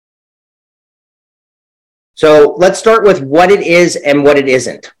So let's start with what it is and what it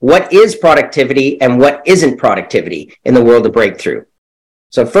isn't. What is productivity and what isn't productivity in the world of breakthrough?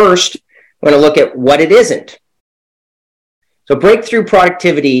 So first, we're going to look at what it isn't. So breakthrough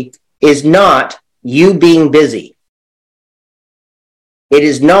productivity is not you being busy. It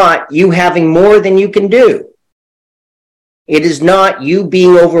is not you having more than you can do. It is not you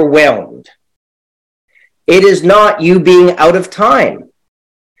being overwhelmed. It is not you being out of time.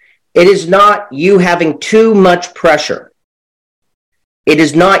 It is not you having too much pressure. It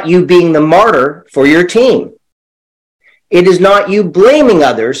is not you being the martyr for your team. It is not you blaming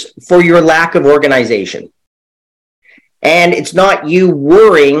others for your lack of organization. And it's not you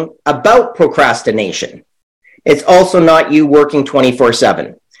worrying about procrastination. It's also not you working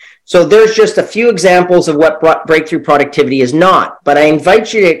 24/7. So there's just a few examples of what breakthrough productivity is not. But I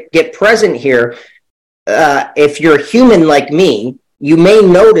invite you to get present here. If you're human like me, you may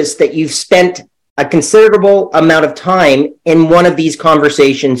notice that you've spent a considerable amount of time in one of these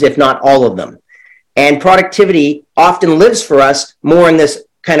conversations, if not all of them. And productivity often lives for us more in this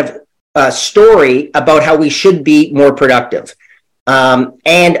kind of story about how we should be more productive.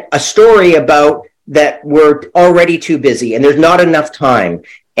 And a story about that we're already too busy and there's not enough time.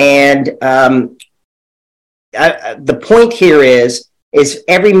 And the point here is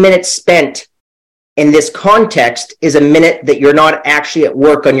every minute spent in this context is a minute that you're not actually at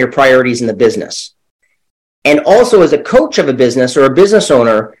work on your priorities in the business. And also as a coach of a business or a business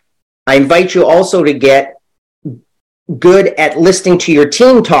owner, I invite you also to get good at listening to your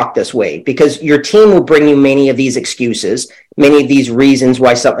team talk this way, because your team will bring you many of these excuses, many of these reasons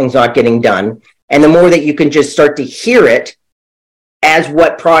why something's not getting done. And the more that you can just start to hear it as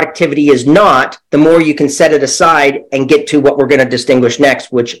what productivity is not, the more you can set it aside and get to what we're going to distinguish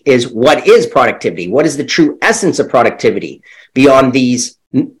next, which is what is productivity? What is the true essence of productivity beyond these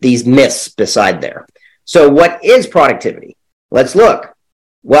myths beside there? So what is productivity? Let's look.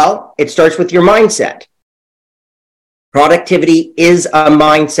 Well, it starts with your mindset. Productivity is a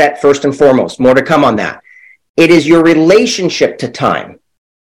mindset first and foremost. More to come on that. It is your relationship to time.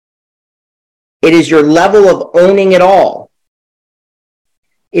 It is your level of owning it all.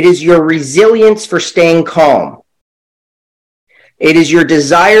 It is your resilience for staying calm. It is your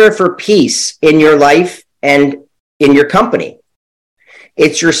desire for peace in your life and in your company.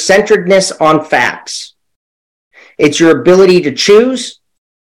 It's your centeredness on facts. It's your ability to choose,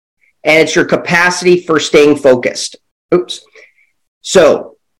 and it's your capacity for staying focused.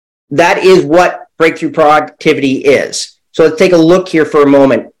 So that is what breakthrough productivity is. So let's take a look here for a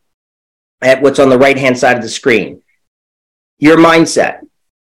moment at what's on the right-hand side of the screen. Your mindset.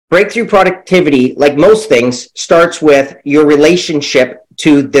 Breakthrough productivity, like most things, starts with your relationship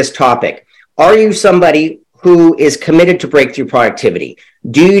to this topic. Are you somebody who is committed to breakthrough productivity?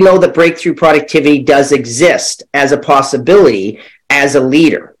 Do you know that breakthrough productivity does exist as a possibility as a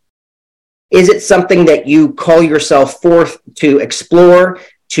leader? Is it something that you call yourself forth to explore,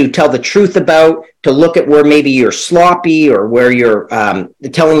 to tell the truth about, to look at where maybe you're sloppy or where you're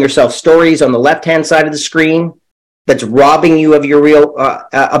telling yourself stories on the left-hand side of the screen that's robbing you of your real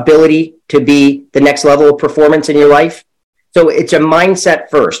ability to be the next level of performance in your life? So it's a mindset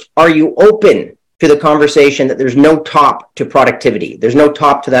first. Are you open to the conversation that there's no top to productivity? There's no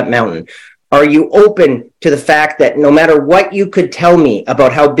top to that mountain. Are you open to the fact that no matter what you could tell me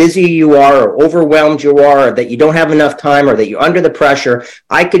about how busy you are or overwhelmed you are or that you don't have enough time or that you're under the pressure,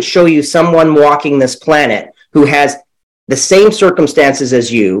 I could show you someone walking this planet who has the same circumstances as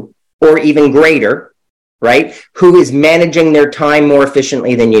you or even greater, right? Who is managing their time more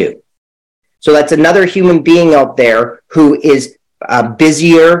efficiently than you. So that's another human being out there who is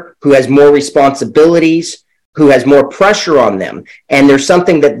busier, who has more responsibilities, who has more pressure on them. And there's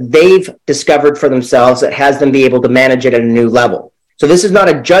something that they've discovered for themselves that has them be able to manage it at a new level. So this is not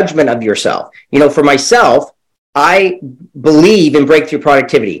a judgment of yourself. You know, for myself, I believe in breakthrough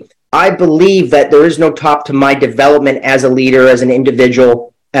productivity. I believe that there is no top to my development as a leader, as an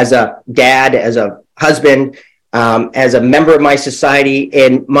individual, as a dad, as a husband, as a member of my society,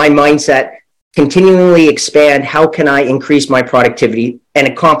 and my mindset continually expand. How can I increase my productivity and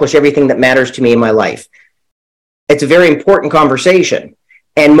accomplish everything that matters to me in my life? It's a very important conversation.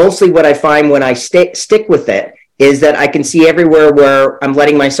 And mostly what I find when I stick with it is that I can see everywhere where I'm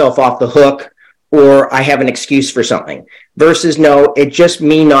letting myself off the hook or I have an excuse for something. Versus no, it's just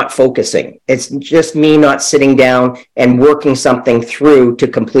me not focusing. It's just me not sitting down and working something through to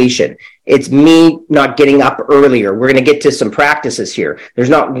completion. It's me not getting up earlier. We're going to get to some practices here. There's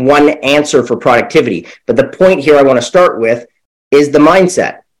not one answer for productivity. But the point here I want to start with is the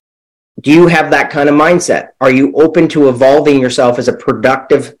mindset. Do you have that kind of mindset? Are you open to evolving yourself as a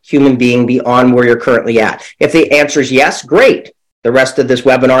productive human being beyond where you're currently at? If the answer is yes, great. The rest of this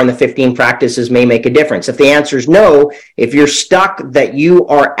webinar and the 15 practices may make a difference. If the answer is no, if you're stuck that you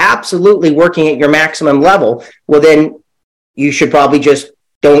are absolutely working at your maximum level, well, then you should probably just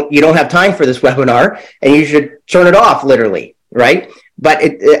you don't have time for this webinar and you should turn it off literally, right? But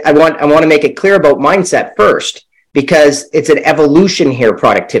I want to make it clear about mindset first, because it's an evolution here,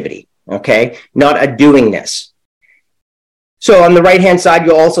 productivity, okay? Not a doingness. So on the right-hand side,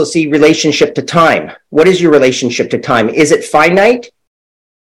 you'll also see relationship to time. What is your relationship to time? Is it finite?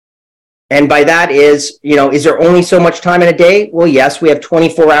 And by that is, is there only so much time in a day? Well, yes, we have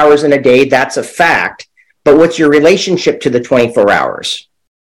 24 hours in a day. That's a fact. But what's your relationship to the 24 hours?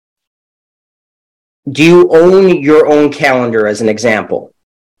 Do you own your own calendar, as an example?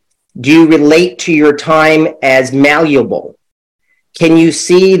 Do you relate to your time as malleable? Can you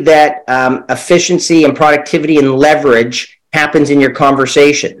see that efficiency and productivity and leverage happens in your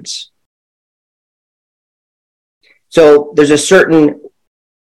conversations? So there's a certain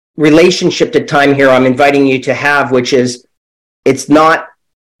relationship to time here I'm inviting you to have, which is it's not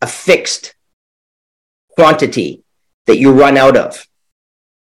a fixed quantity that you run out of.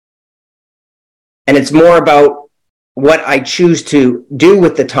 And it's more about what I choose to do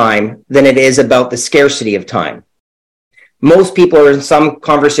with the time than it is about the scarcity of time. Most people are in some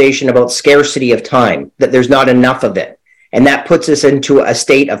conversation about scarcity of time, that there's not enough of it. And that puts us into a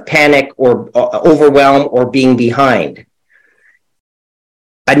state of panic or overwhelm or being behind.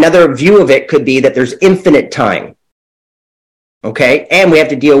 Another view of it could be that there's infinite time. Okay? And we have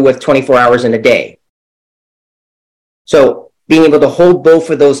to deal with 24 hours in a day. So being able to hold both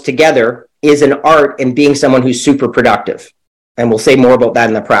of those together is an art in being someone who's super productive. And we'll say more about that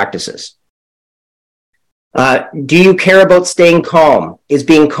in the practices. Do you care about staying calm? Is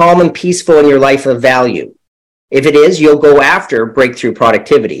being calm and peaceful in your life of value? If it is, you'll go after breakthrough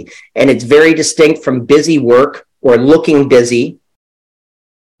productivity. And it's very distinct from busy work or looking busy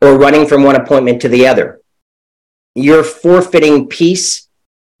or running from one appointment to the other. You're forfeiting peace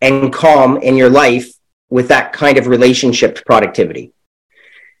and calm in your life with that kind of relationship to productivity.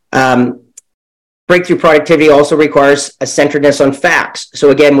 Breakthrough productivity also requires a centeredness on facts.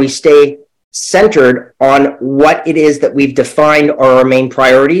 So again, we stay centered on what it is that we've defined are our main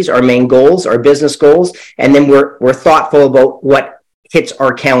priorities, our main goals, our business goals, and then we're thoughtful about what hits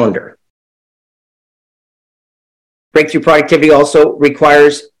our calendar. Breakthrough productivity also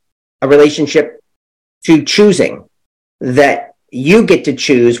requires a relationship to choosing, that you get to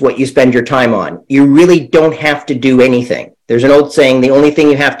choose what you spend your time on. You really don't have to do anything. There's an old saying, the only thing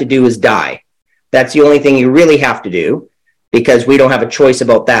you have to do is die. That's the only thing you really have to do, because we don't have a choice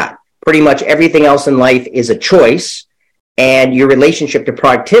about that. Pretty much everything else in life is a choice, and your relationship to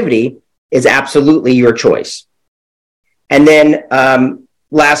productivity is absolutely your choice. And then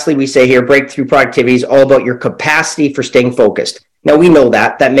lastly, we say here, breakthrough productivity is all about your capacity for staying focused. Now, we know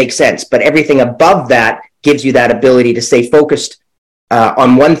that makes sense, but everything above that gives you that ability to stay focused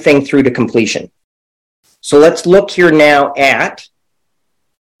on one thing through to completion. So let's look here now at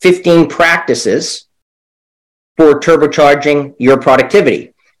 15 practices for turbocharging your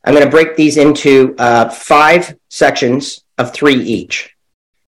productivity. I'm going to break these into 5 sections of 3 each.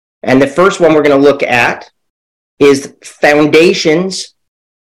 And the first one we're going to look at is foundations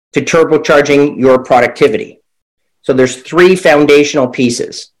to turbocharging your productivity. So there's 3 foundational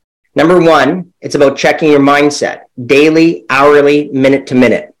pieces. Number 1, it's about checking your mindset, daily, hourly, minute to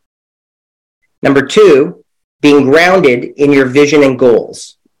minute. Number 2, being grounded in your vision and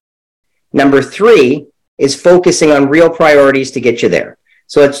goals. Number 3 is focusing on real priorities to get you there.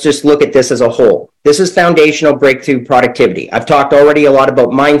 So let's just look at this as a whole. This is foundational breakthrough productivity. I've talked already a lot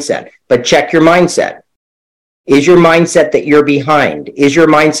about mindset, but check your mindset. Is your mindset that you're behind? Is your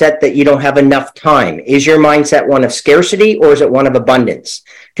mindset that you don't have enough time? Is your mindset one of scarcity, or is it one of abundance?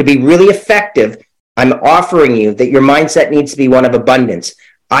 To be really effective, I'm offering you that your mindset needs to be one of abundance.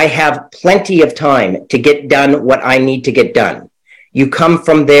 I have plenty of time to get done what I need to get done. You come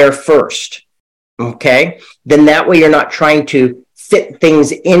from there first, okay? Then that way you're not trying to fit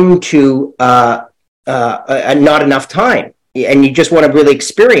things into not enough time. And you just want to really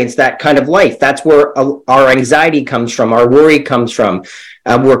experience that kind of life. That's where our anxiety comes from, our worry comes from.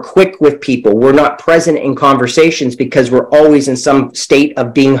 We're quick with people. We're not present in conversations because we're always in some state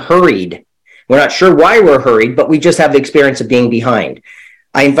of being hurried. We're not sure why we're hurried, but we just have the experience of being behind.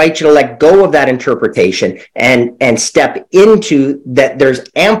 I invite you to let go of that interpretation and step into that there's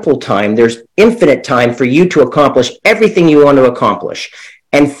ample time, there's infinite time for you to accomplish everything you want to accomplish.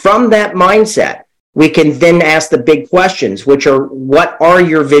 And from that mindset, we can then ask the big questions, which are, what are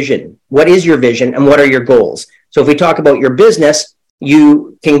your vision? What is your vision and what are your goals? So if we talk about your business,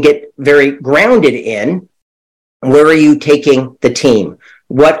 you can get very grounded in, where are you taking the team?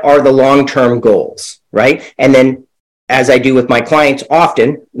 What are the long-term goals, right? And then, as I do with my clients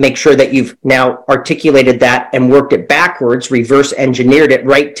often, make sure that you've now articulated that and worked it backwards, reverse engineered it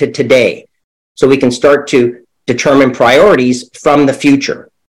right to today. So we can start to determine priorities from the future,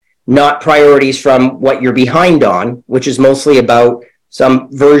 not priorities from what you're behind on, which is mostly about some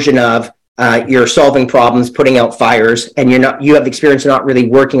version of you're solving problems, putting out fires, and you have experience not really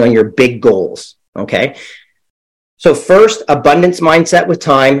working on your big goals, okay? So first, abundance mindset with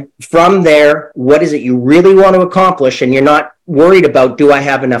time. From there, what is it you really want to accomplish? And you're not worried about, do I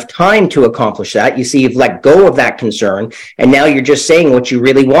have enough time to accomplish that? You see, you've let go of that concern, and now you're just saying what you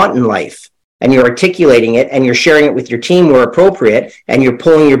really want in life. And you're articulating it, and you're sharing it with your team where appropriate, and you're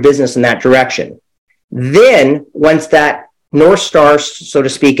pulling your business in that direction. Then, once that North Star, so to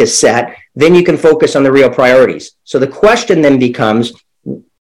speak, is set, then you can focus on the real priorities. So the question then becomes,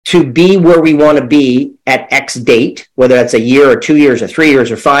 to be where we want to be at X date, whether that's a year or 2 years or 3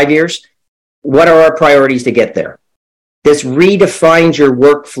 years or 5 years, what are our priorities to get there? This redefines your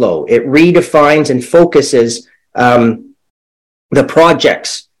workflow. It redefines and focuses the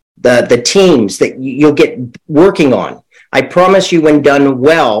projects, the teams that you'll get working on. I promise you, when done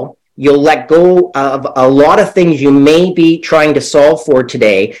well, you'll let go of a lot of things you may be trying to solve for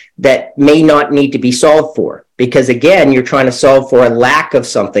today that may not need to be solved for. Because again, you're trying to solve for a lack of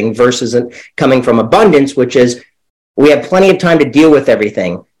something versus coming from abundance, which is, we have plenty of time to deal with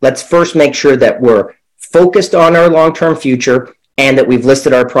everything. Let's first make sure that we're focused on our long-term future and that we've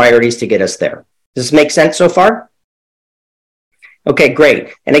listed our priorities to get us there. Does this make sense so far? Okay,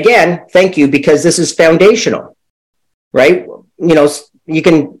 great. And again, thank you, because this is foundational, right? You know, you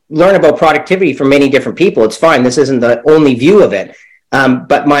can learn about productivity from many different people. It's fine. This isn't the only view of it.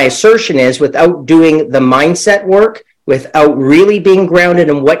 But my assertion is, without doing the mindset work, without really being grounded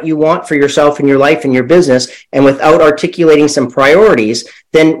in what you want for yourself and your life and your business, and without articulating some priorities,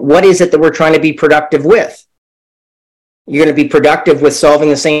 then what is it that we're trying to be productive with? You're going to be productive with solving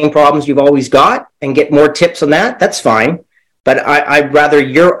the same problems you've always got and get more tips on that? That's fine. But I'd rather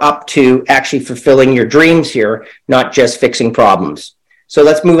you're up to actually fulfilling your dreams here, not just fixing problems. So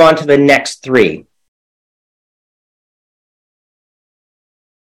let's move on to the next three.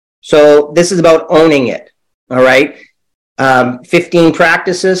 So this is about owning it, all right? 15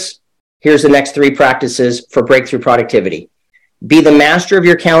 practices. Here's the next 3 practices for breakthrough productivity. Be the master of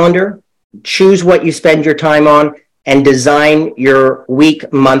your calendar, choose what you spend your time on, and design your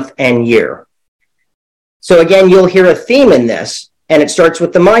week, month, and year. So again, you'll hear a theme in this, and it starts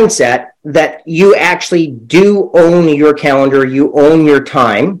with the mindset that you actually do own your calendar, you own your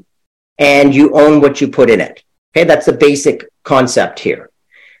time, and you own what you put in it. Okay, that's the basic concept here.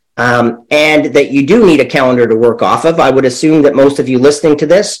 And that you do need a calendar to work off of. I would assume that most of you listening to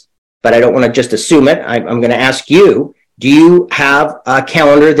this, but I don't want to just assume it. I'm going to ask you, do you have a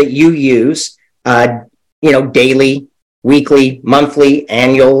calendar that you use, daily, weekly, monthly,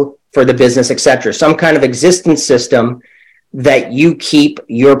 annual, for the business, etc.? Some kind of existence system that you keep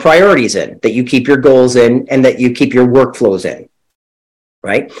your priorities in, that you keep your goals in, and that you keep your workflows in,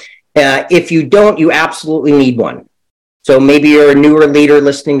 right? If you don't, you absolutely need one. So maybe you're a newer leader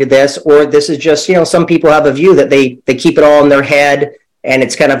listening to this, or this is just, some people have a view that they keep it all in their head, and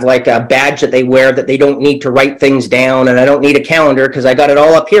it's kind of like a badge that they wear, that they don't need to write things down, and I don't need a calendar because I got it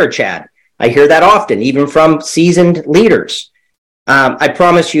all up here, Chad. I hear that often, even from seasoned leaders. I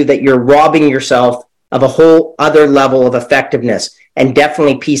promise you that you're robbing yourself of a whole other level of effectiveness and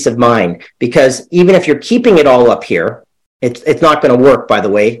definitely peace of mind, because even if you're keeping it all up here, it's not going to work, by the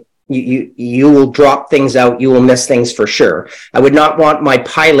way. You will drop things out. You will miss things for sure. I would not want my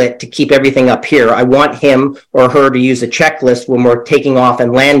pilot to keep everything up here. I want him or her to use a checklist when we're taking off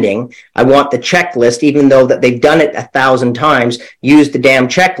and landing. I want the checklist, even though that they've done it 1,000 times, use the damn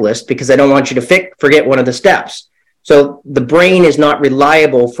checklist, because I don't want you to forget one of the steps. So the brain is not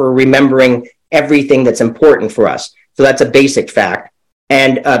reliable for remembering everything that's important for us. So that's a basic fact.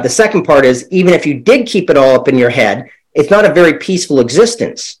 And the second part is, even if you did keep it all up in your head, it's not a very peaceful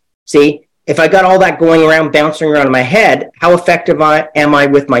existence. See, if I got all that going around, bouncing around in my head, how effective am I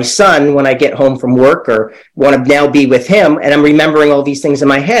with my son when I get home from work or want to now be with him, and I'm remembering all these things in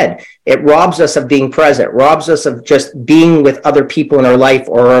my head? It robs us of being present, robs us of just being with other people in our life,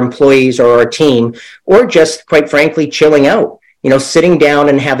 or our employees, or our team, or just, quite frankly, chilling out. Sitting down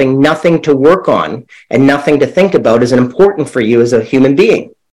and having nothing to work on and nothing to think about is important for you as a human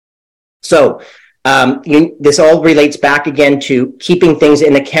being. So This all relates back again to keeping things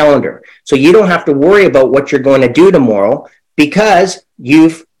in a calendar. So you don't have to worry about what you're going to do tomorrow because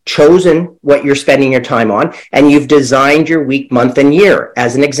you've chosen what you're spending your time on and you've designed your week, month, and year.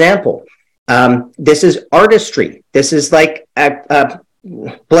 As an example, this is artistry. This is like a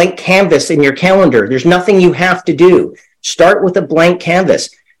blank canvas in your calendar. There's nothing you have to do. Start with a blank canvas.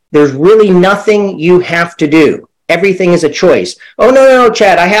 There's really nothing you have to do. Everything is a choice. Oh, no,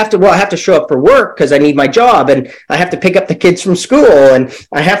 Chad, I have to show up for work because I need my job and I have to pick up the kids from school and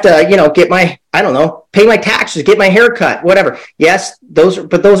I have to, get my, pay my taxes, get my hair cut, whatever. Yes, those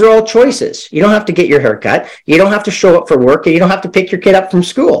are all choices. You don't have to get your hair cut. You don't have to show up for work and you don't have to pick your kid up from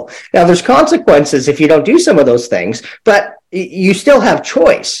school. Now, there's consequences if you don't do some of those things, but you still have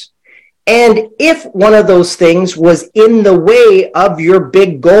choice. And if one of those things was in the way of your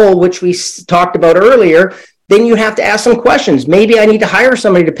big goal, which we talked about earlier, then you have to ask some questions. Maybe I need to hire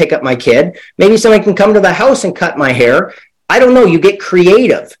somebody to pick up my kid. Maybe somebody can come to the house and cut my hair. I don't know. You get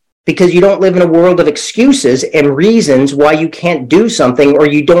creative because you don't live in a world of excuses and reasons why you can't do something or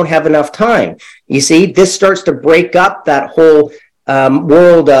you don't have enough time. You see, this starts to break up that whole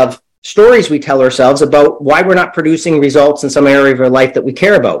world of stories we tell ourselves about why we're not producing results in some area of our life that we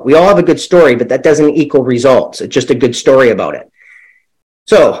care about. We all have a good story, but that doesn't equal results. It's just a good story about it.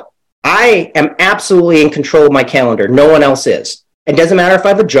 So I am absolutely in control of my calendar. No one else is. It doesn't matter if I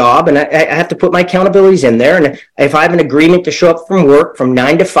have a job and I have to put my accountabilities in there. And if I have an agreement to show up from work from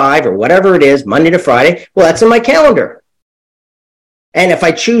 9 to 5 or whatever it is, Monday to Friday, well, that's in my calendar. And if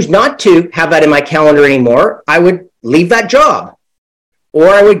I choose not to have that in my calendar anymore, I would leave that job. Or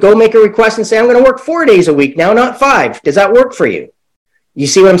I would go make a request and say, I'm going to work 4 days a week now, not 5. Does that work for you? You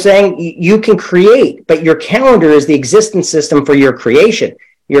see what I'm saying? You can create, but your calendar is the existence system for your creation.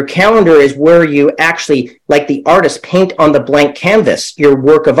 Your calendar is where you actually, like the artist, paint on the blank canvas, your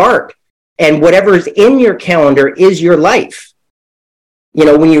work of art. And whatever is in your calendar is your life.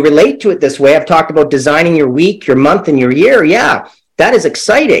 When you relate to it this way, I've talked about designing your week, your month, and your year. Yeah, that is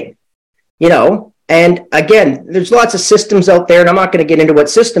exciting. And again, there's lots of systems out there, and I'm not going to get into what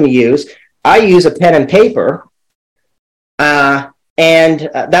system you use. I use a pen and paper, and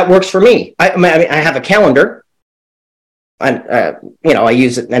that works for me. I have a calendar. I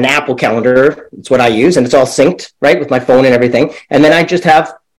use an Apple calendar. It's what I use, and it's all synced, right, with my phone and everything. And then I just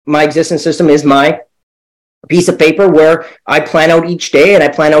have my existence system is my piece of paper where I plan out each day and I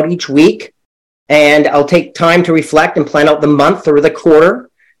plan out each week, and I'll take time to reflect and plan out the month or the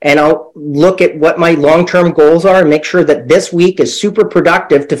quarter, and I'll look at what my long-term goals are and make sure that this week is super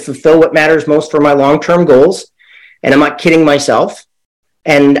productive to fulfill what matters most for my long-term goals. And I'm not kidding myself.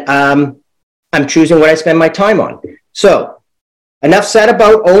 And I'm choosing what I spend my time on. So, enough said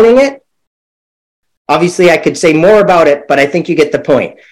about owning it. Obviously, I could say more about it, but I think you get the point.